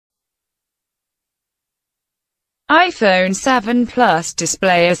iPhone 7 Plus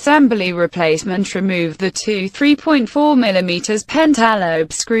display assembly replacement. Remove the two 3.4mm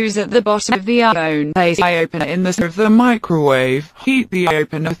pentalobe screws at the bottom of the iPhone. Place iOpener in the center of the microwave. Heat the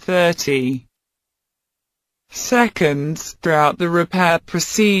iOpener 30 seconds throughout the repair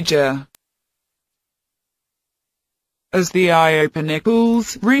procedure. As the iOpener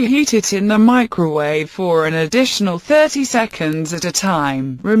cools, reheat it in the microwave for an additional 30 seconds at a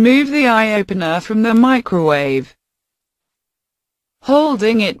time. Remove the iOpener from the microwave,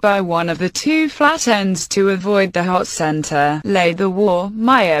 holding it by one of the two flat ends to avoid the hot center. Lay the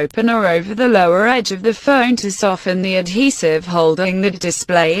iOpener over the lower edge of the phone to soften the adhesive holding the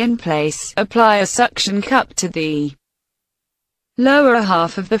display in place. Apply a suction cup to the lower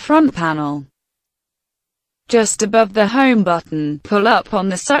half of the front panel, just above the home button. Pull up on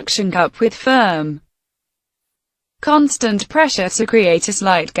the suction cup with firm, constant pressure to create a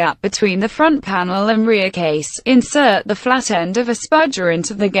slight gap between the front panel and rear case. Insert the flat end of a spudger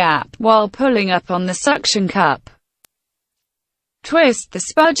into the gap while pulling up on the suction cup. Twist the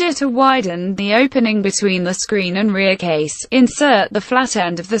spudger to widen the opening between the screen and rear case. Insert the flat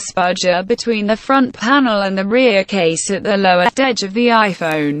end of the spudger between the front panel and the rear case at the lower edge of the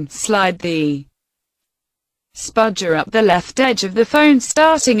iPhone. Slide the spudger up the left edge of the phone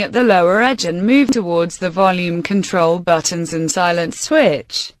starting at the lower edge and move towards the volume control buttons and silent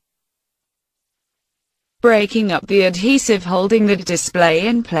switch, breaking up the adhesive holding the display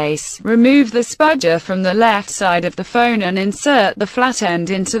in place. Remove the spudger from the left side of the phone and insert the flat end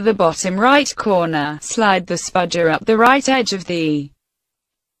into the bottom right corner. Slide the spudger up the right edge of the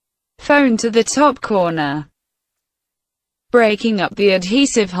phone to the top corner, breaking up the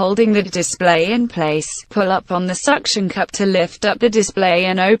adhesive holding the display in place. Pull up on the suction cup to lift up the display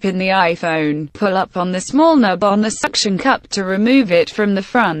and open the iPhone. Pull up on the small knob on the suction cup to remove it from the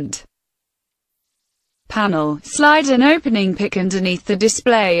front panel. Slide an opening pick underneath the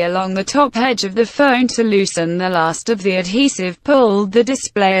display along the top edge of the phone to loosen the last of the adhesive. Pull the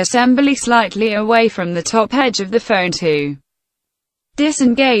display assembly slightly away from the top edge of the phone to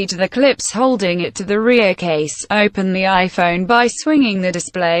disengage the clips holding it to the rear case. Open the iPhone by swinging the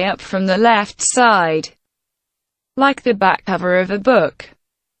display up from the left side, like the back cover of a book.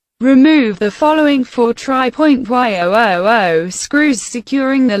 Remove the following 4 3.000 screws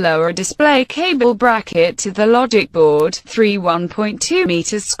securing the lower display cable bracket to the logic board. 3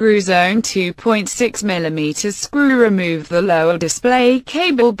 1.2mm screwsOne 2.6mm screw. Remove the lower display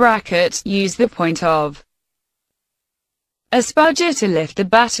cable bracket. Use the point of a spudger to lift the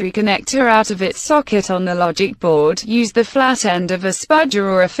battery connector out of its socket on the logic board. Use the flat end of a spudger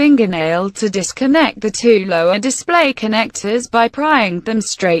or a fingernail to disconnect the two lower display connectors by prying them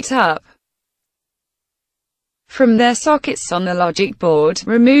straight up from their sockets on the logic board.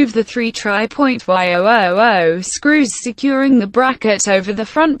 Remove the 3 3.000 screws securing the bracket over the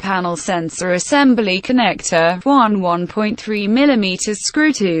front panel sensor assembly connector. 1 1.3mm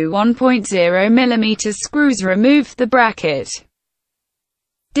screw, 2 1.0mm screws. Remove the bracket.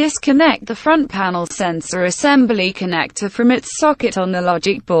 Disconnect the front panel sensor assembly connector from its socket on the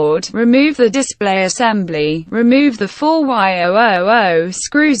logic board. Remove the display assembly. Remove the 4 1.000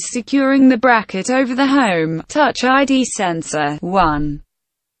 screws securing the bracket over the home Touch ID sensor. 1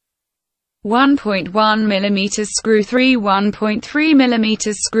 1.1mm screw, 3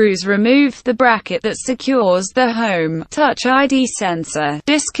 1.3mm screws. Remove the bracket that secures the home Touch ID sensor.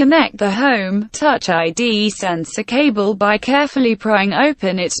 Disconnect the home Touch ID sensor cable by carefully prying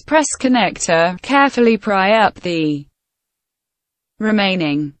open its press connector. Carefully pry up the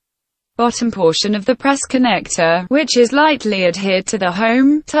remaining bottom portion of the press connector, which is lightly adhered to the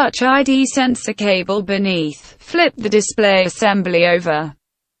home Touch ID sensor cable beneath. Flip the display assembly over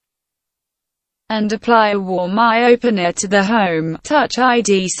and apply a warm iOpener to the home Touch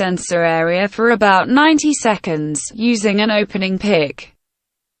ID sensor area for about 90 seconds, using an opening pick.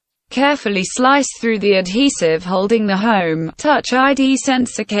 Carefully slice through the adhesive holding the home Touch ID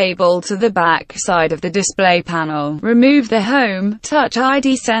sensor cable to the back side of the display panel. Remove the home Touch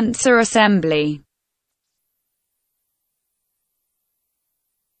ID sensor assembly.